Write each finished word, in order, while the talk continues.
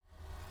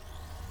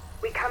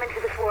We come into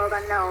this world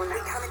unknown. We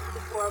come into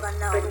this world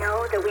unknown. But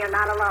know that we are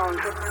not alone.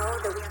 But know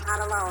that we are not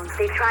alone.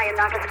 They try and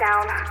knock us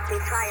down. They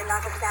try and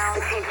knock us down.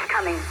 The change is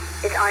coming.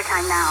 It's our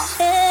time now.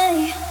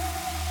 Hey,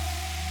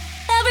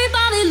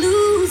 everybody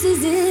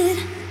loses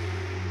it.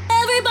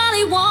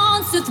 Everybody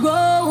wants to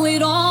throw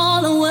it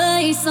all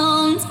away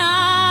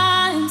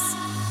sometimes.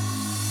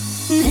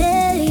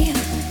 Hey,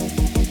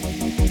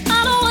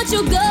 I know what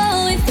you're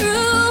going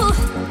through.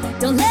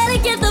 Don't let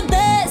it get the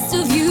best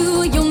of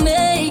you. You'll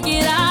make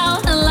it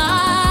out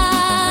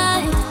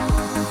alive.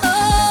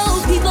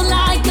 Oh, people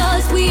like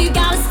us, we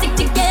gotta stick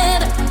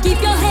together.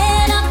 Keep your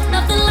head up,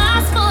 nothing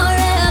lasts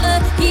forever.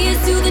 Here's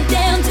to the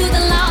damned, to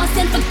the lost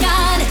and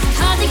forgotten.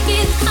 Hard to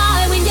get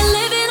high when you're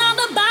living on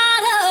the bottom.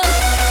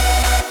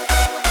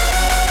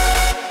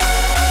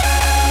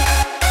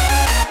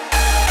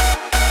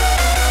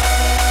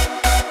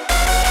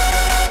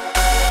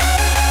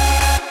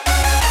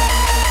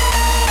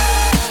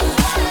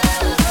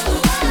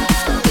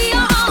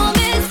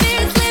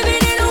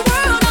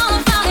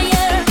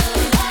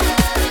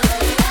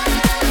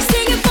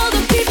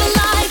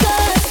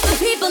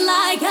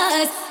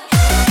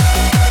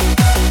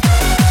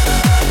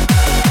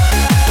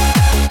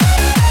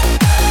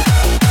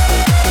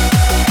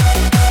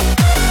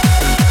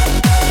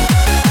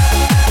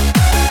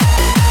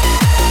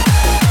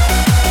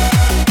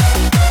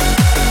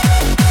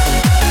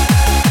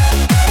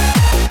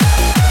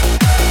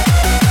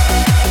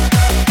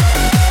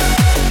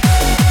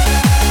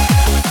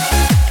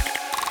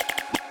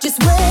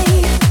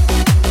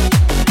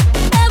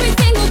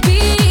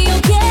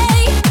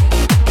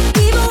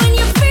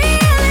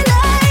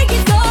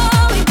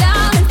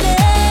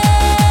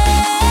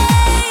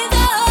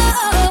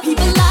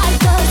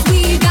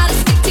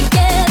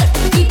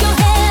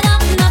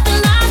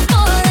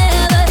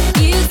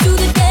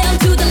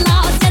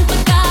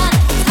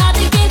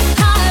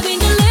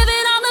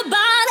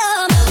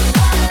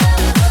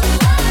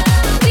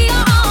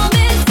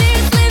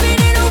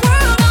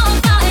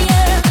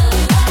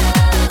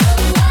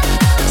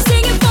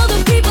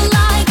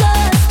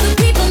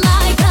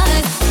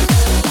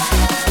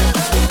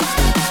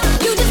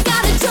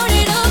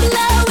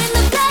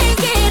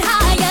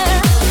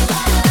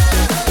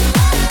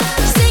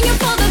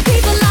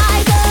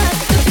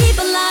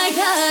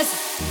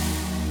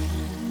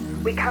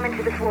 We come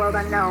into this world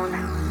unknown,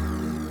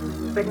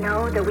 but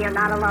know that we are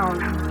not alone.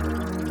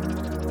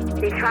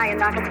 They try and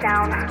knock us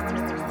down.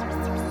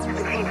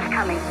 The change is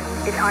coming.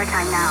 It's our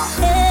time now.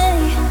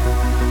 Hey,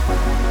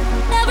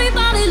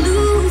 everybody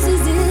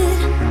loses it.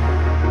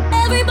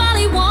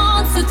 Everybody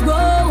wants to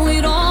throw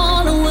it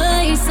all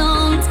away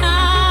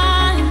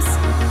sometimes.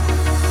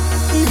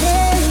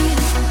 Hey,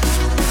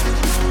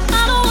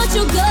 I know what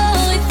you're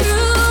going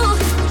through.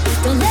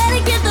 Don't let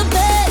it get the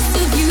best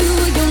of you.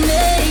 You'll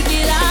make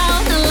it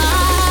out alive.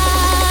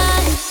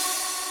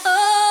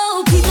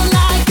 Oh, people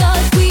like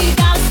us, we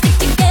gotta stick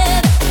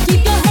together.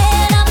 Keep your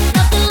head up,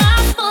 nothing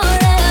lasts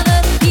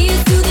forever.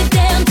 Here's to the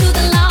damned, to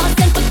the lost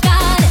and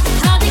forgotten.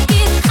 How to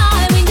get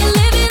high when you're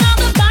living on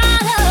the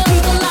bottom.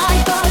 People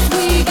like us,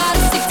 we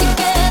gotta stick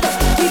together.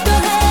 Keep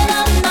your head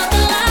up,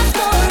 nothing lasts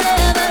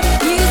forever.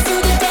 Here's to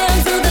the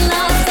damned, to the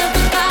lost and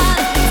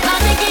forgotten. How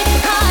to get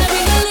high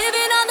when you're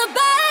living on the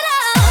bottom.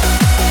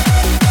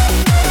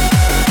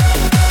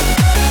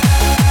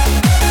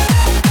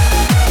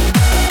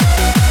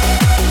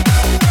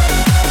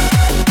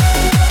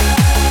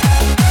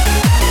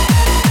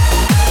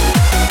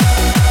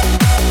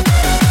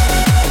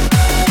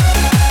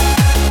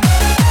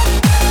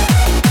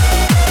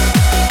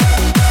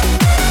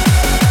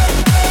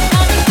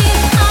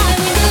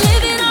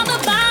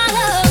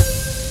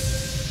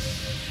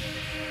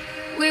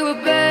 We were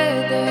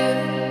better,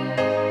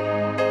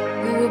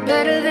 we were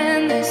better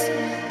than this.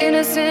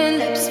 Innocent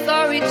lips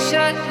for each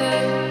other.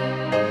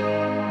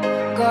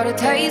 Got a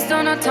taste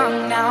on our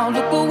tongue now.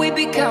 Look what we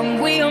become,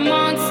 we are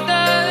monsters.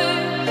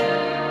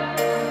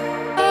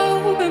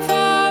 Hoping for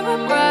a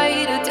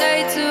brighter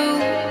day to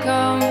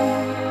come.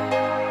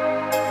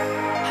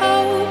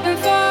 Hoping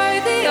for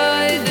the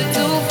other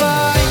to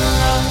find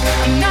love.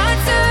 I'm not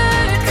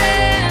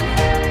certain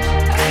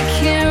I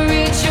can't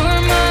reach your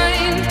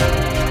mind,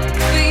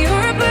 but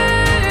you're a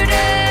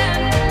burden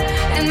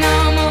and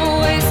I'm a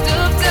waste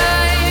of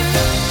time.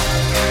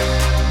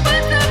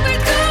 What's up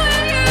with you?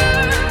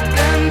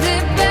 Bend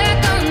it back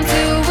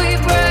until we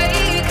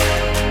break.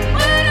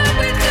 What are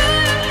we doing?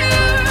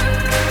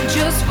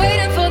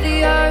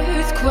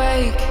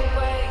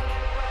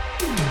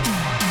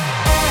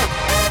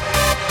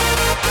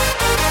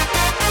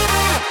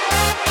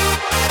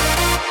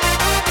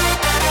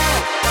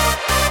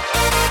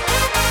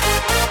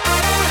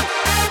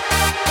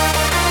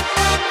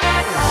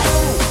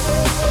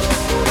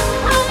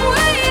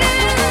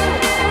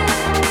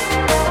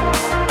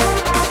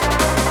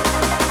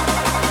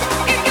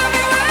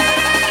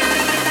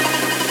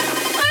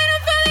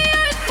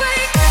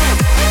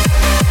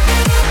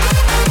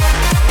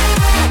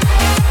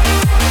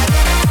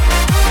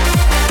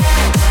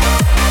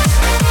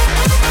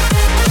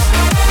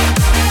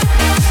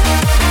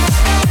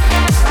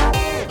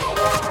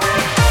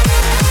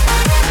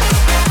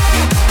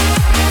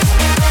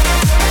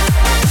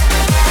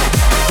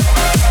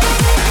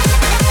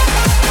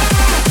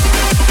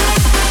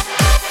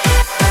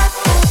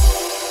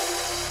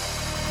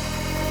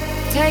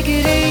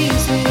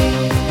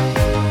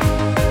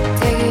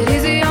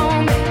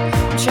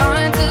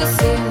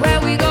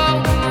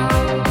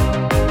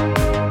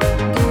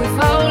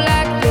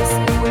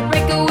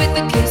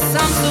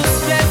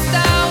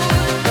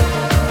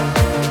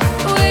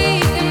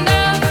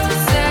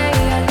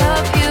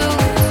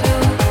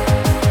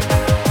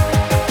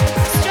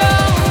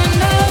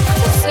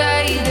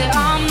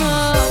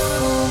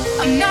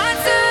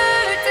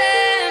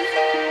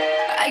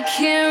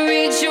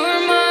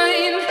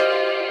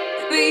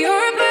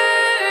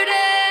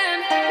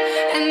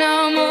 and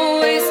I'm a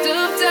waste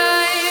of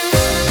time.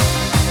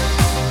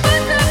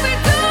 What have we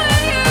done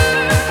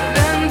here?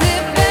 Bend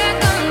it back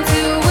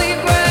until we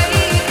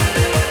break.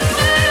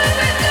 What have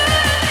we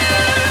done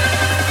here?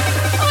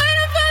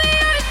 Waiting for the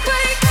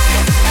earthquake.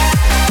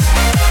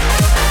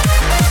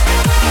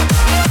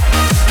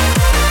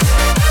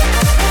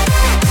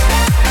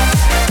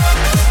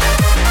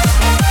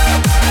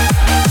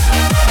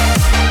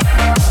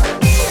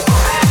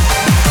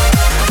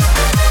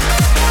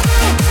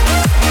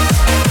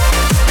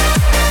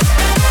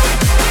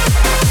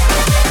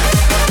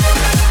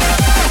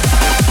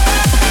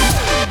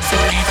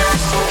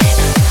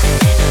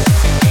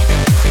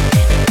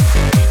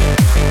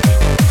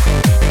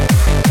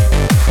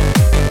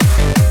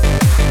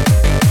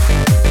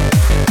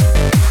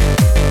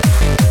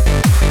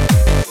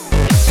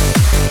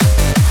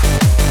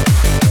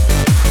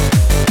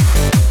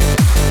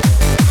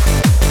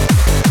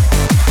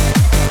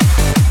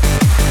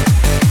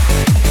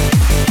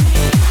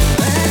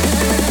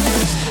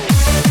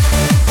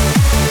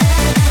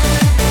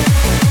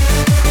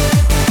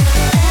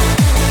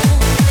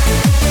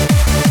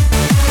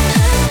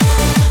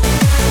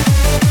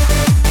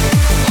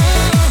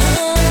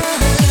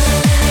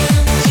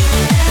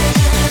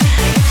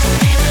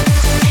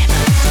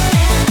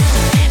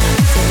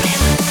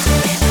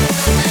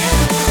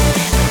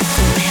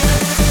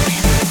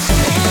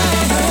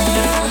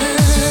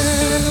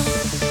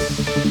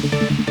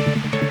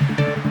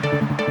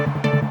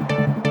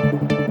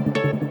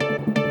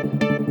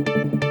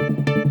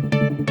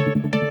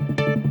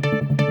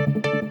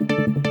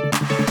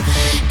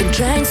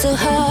 Trying so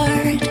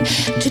hard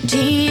to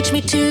teach me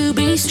to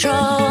be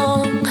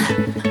strong.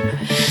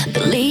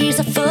 The leaves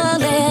are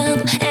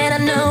falling and I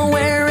know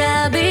where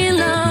I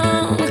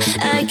belong.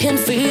 I can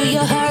feel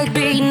your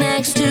heartbeat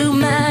next to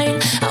mine.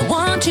 I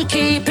want to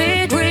keep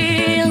it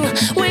real.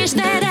 Wish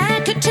that I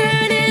could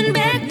turn in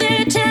back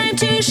the time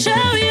to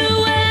show you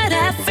what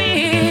I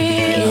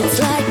feel. It's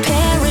like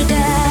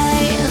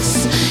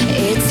paradise.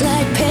 It's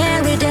like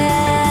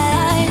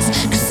paradise.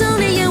 'Cause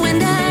only you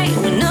and I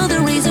will know the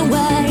reason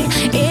why.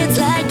 It's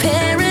like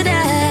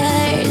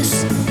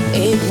paradise.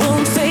 It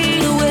won't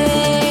fade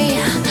away.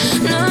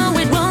 No,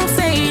 it won't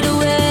fade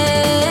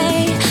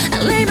away. I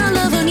lay my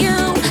love on you.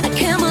 I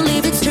can't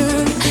believe it's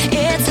true.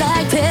 It's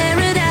like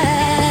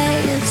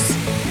paradise.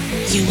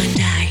 You and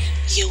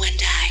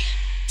I,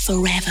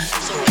 forever.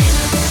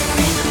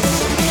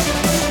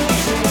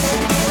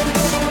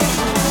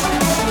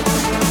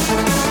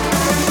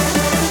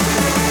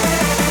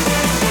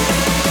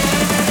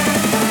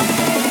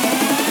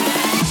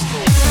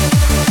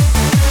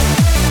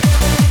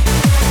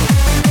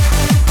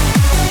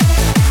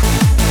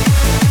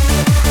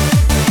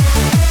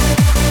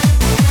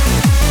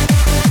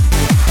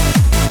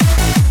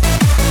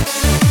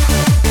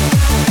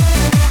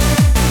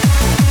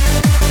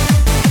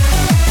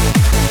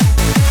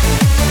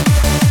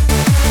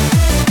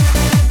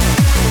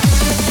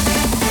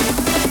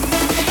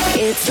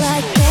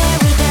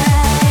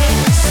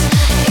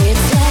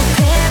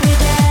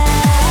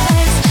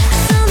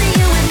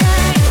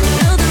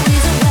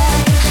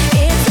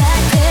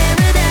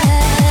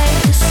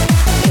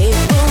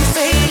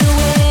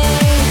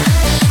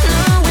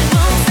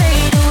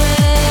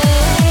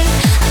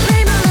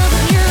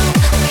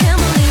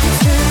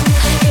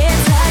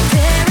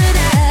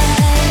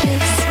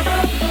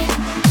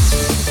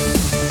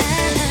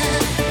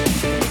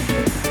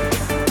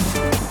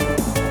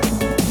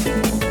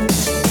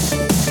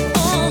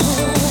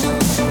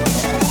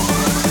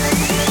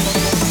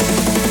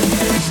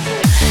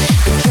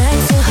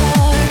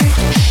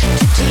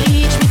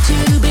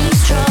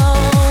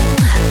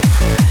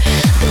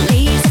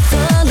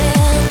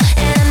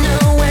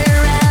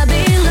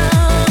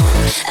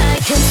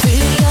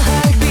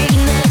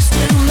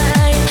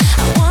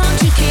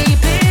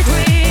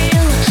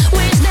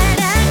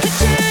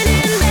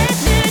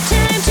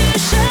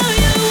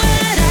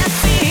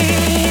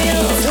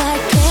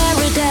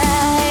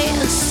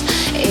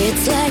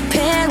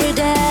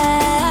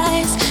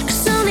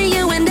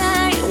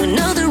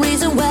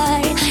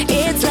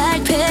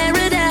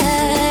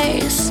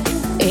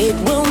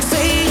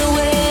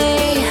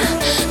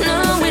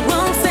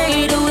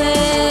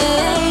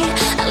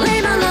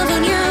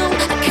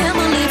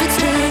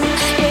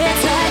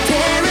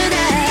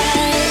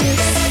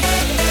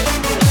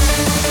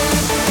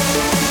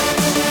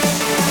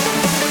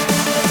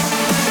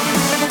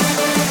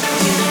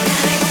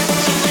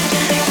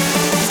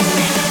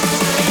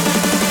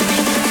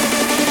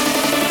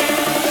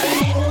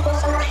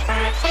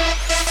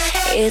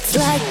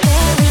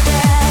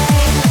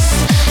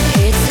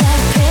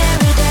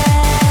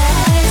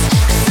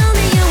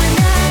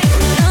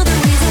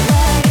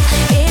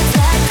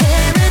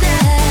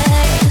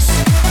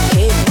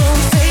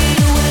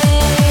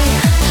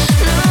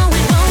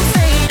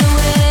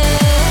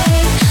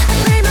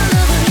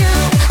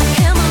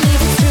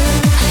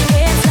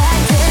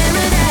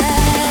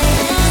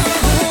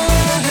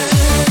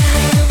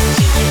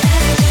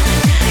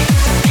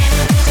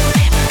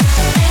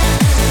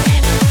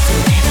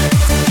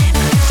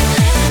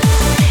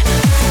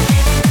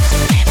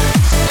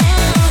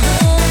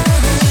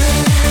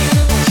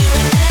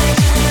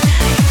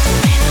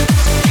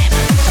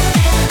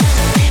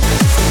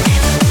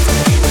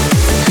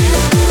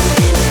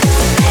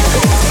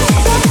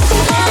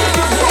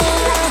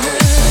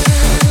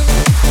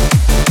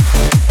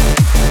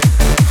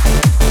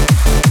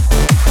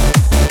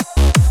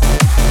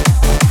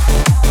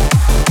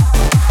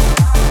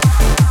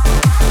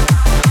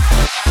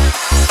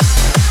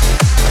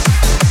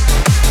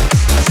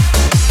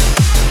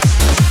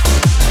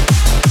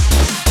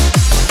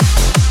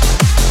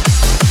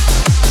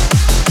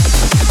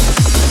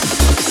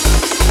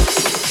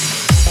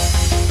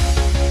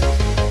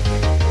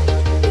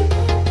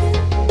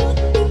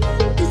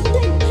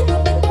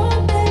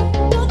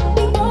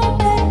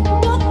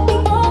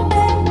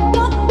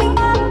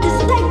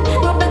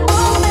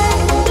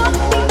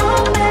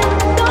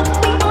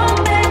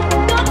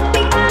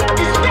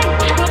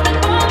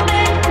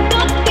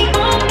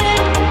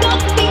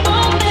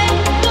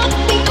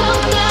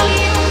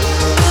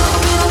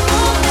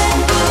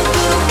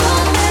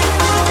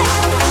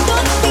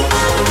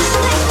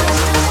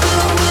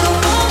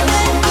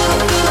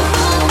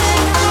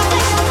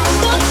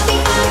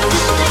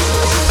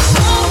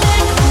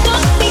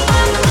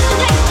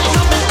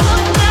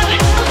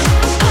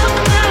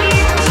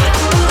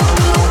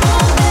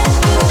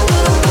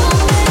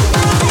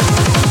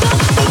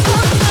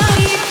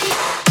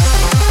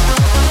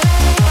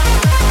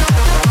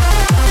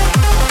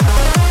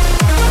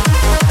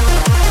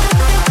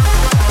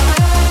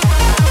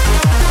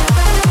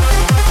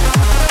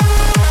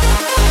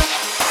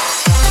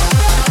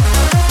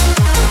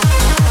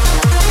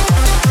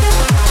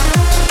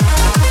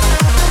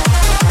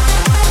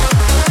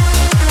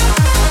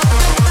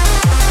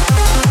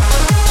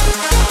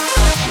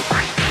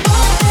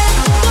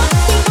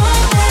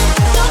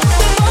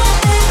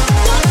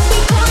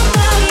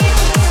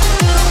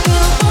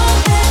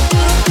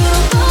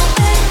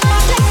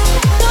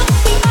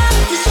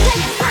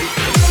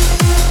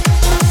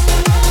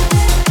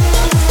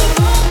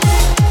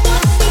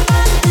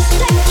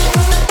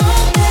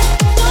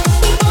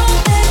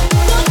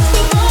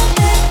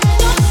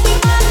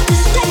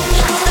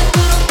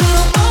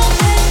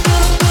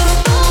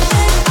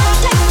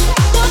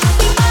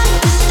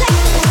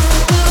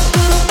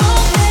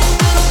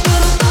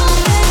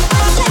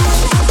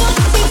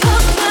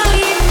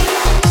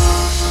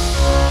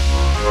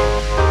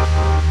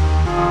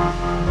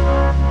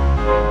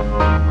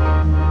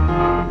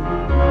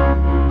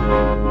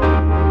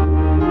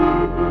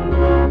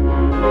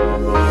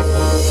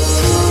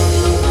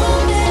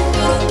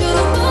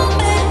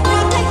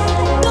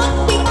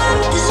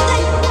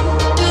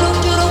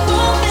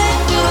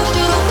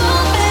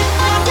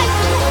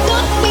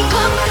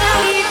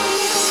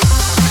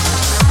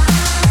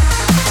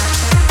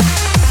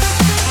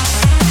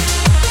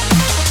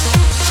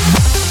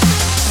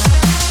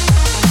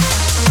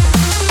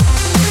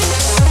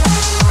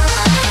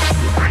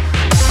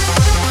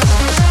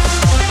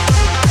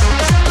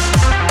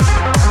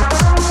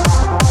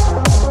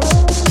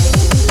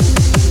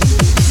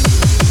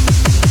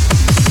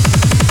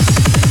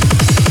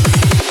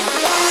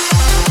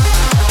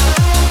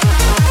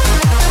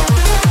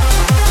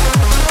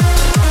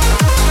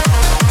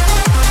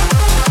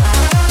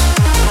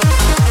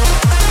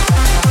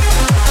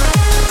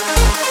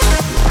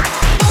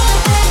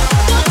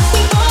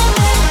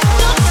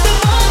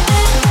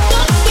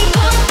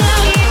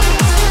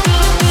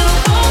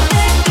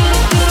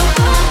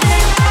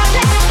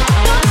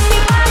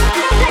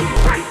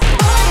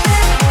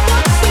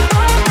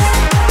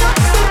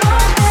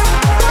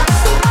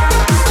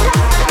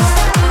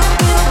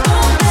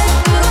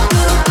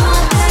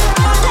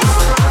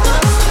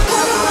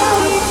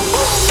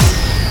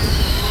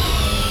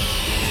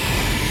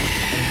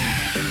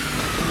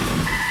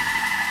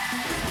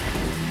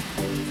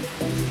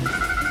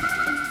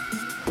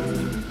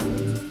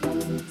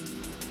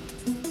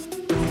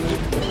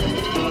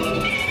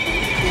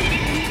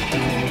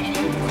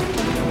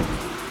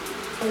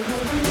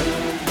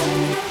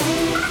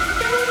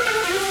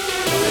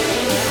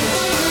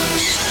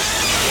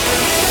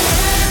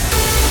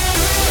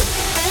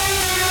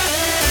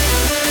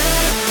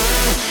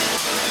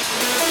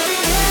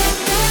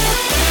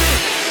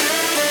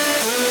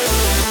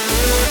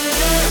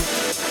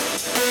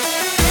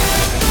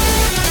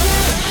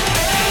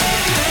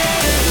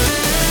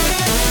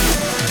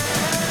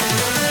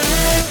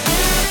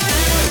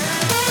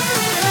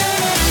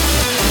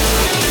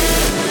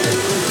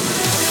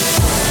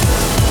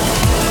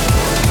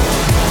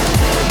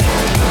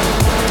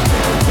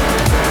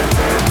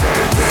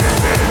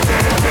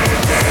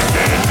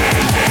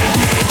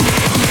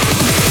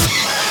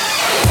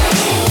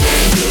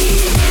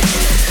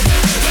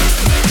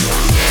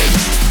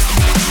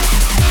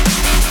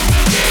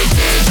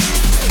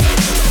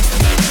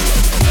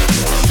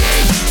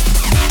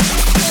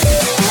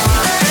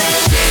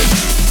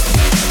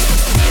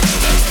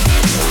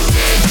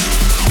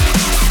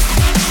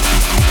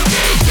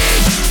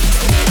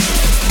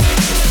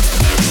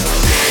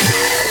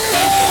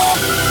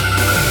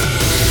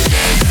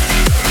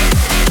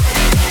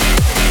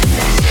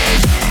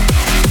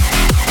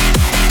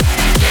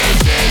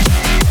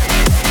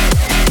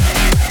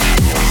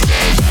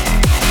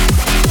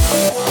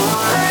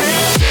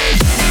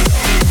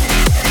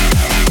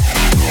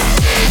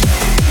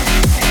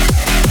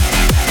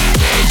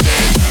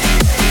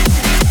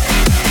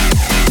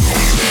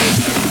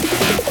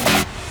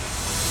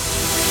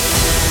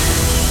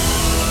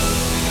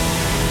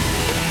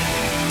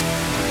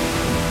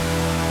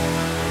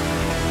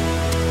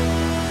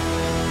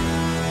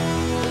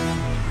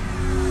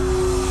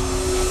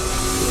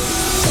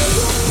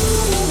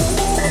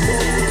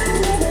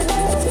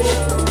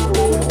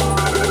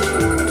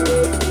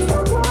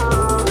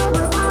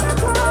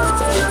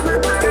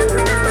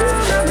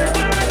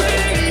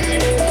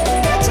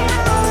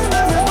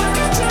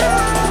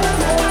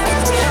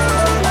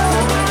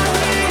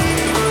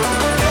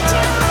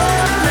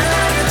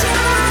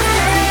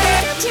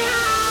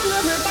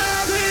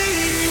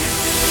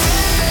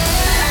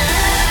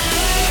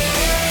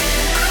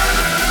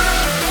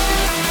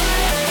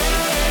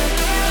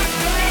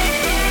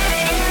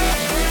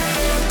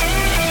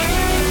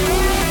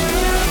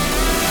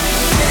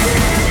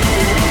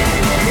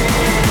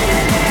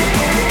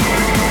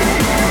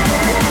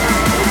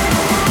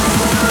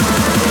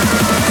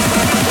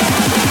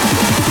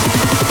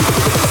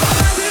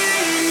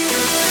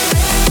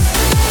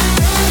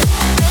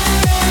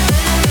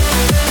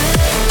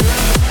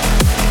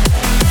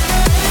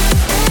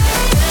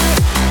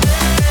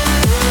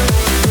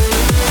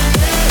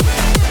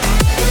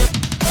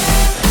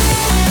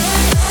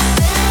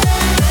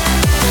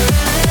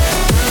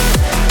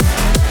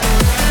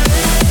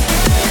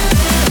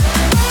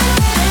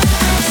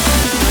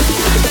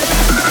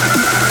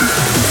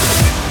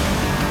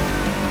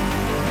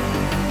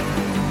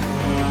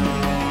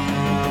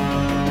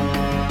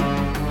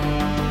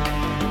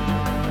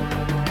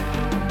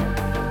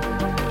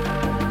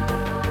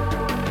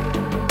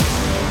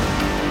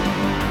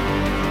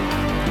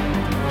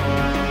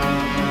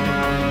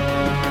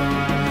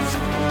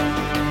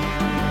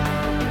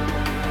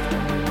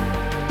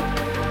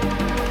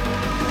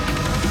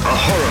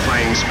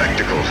 horrifying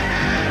spectacle.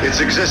 Its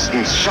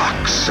existence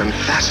shocks and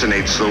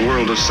fascinates the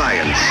world of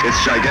science. Its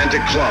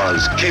gigantic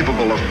claws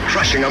capable of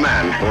crushing a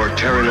man or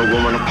tearing a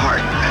woman apart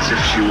as if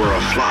she were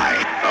a fly.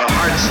 A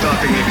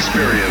heart-stopping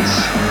experience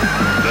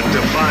that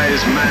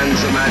defies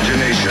man's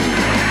imagination.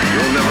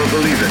 You'll never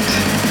believe it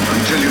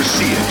until you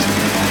see it.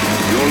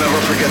 You'll never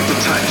forget the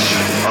touch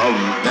of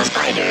the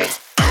spider.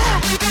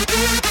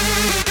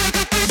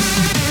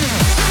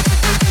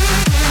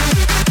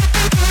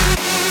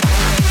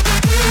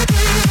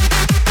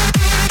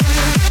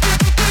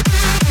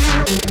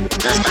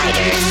 The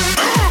spider.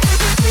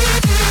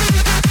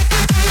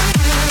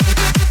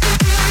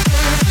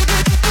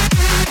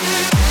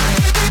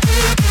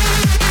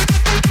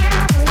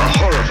 A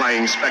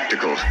horrifying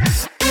spectacle. A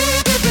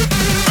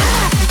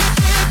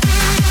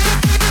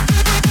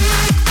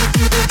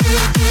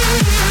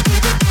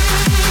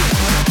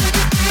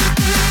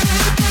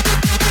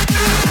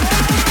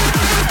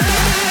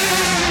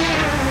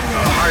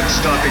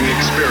heart-stopping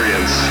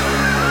experience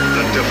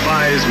that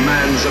defies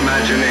man's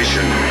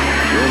imagination.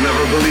 You'll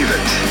never believe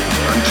it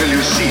until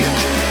you see it.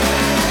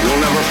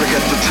 You'll never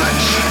forget the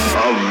touch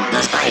of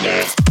the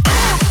spider.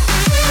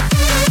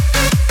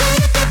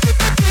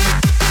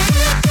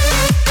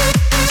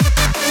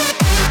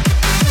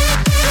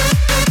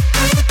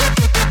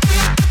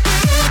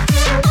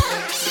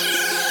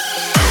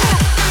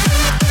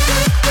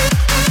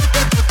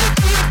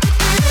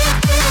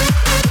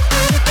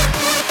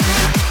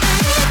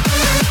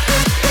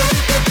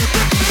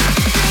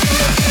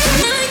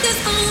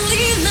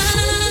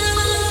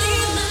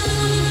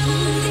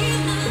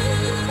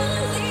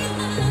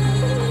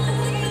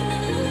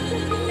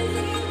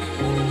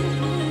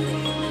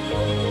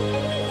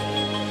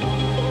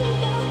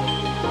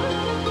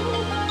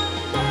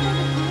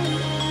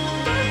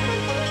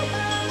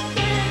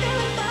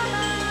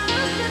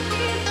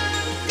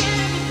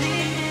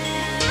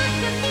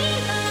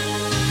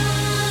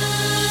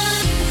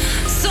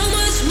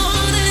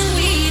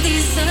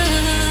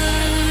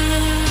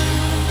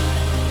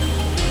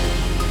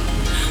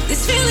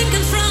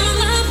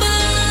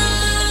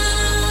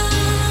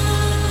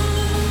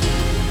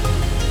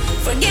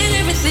 Forget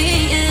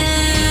everything.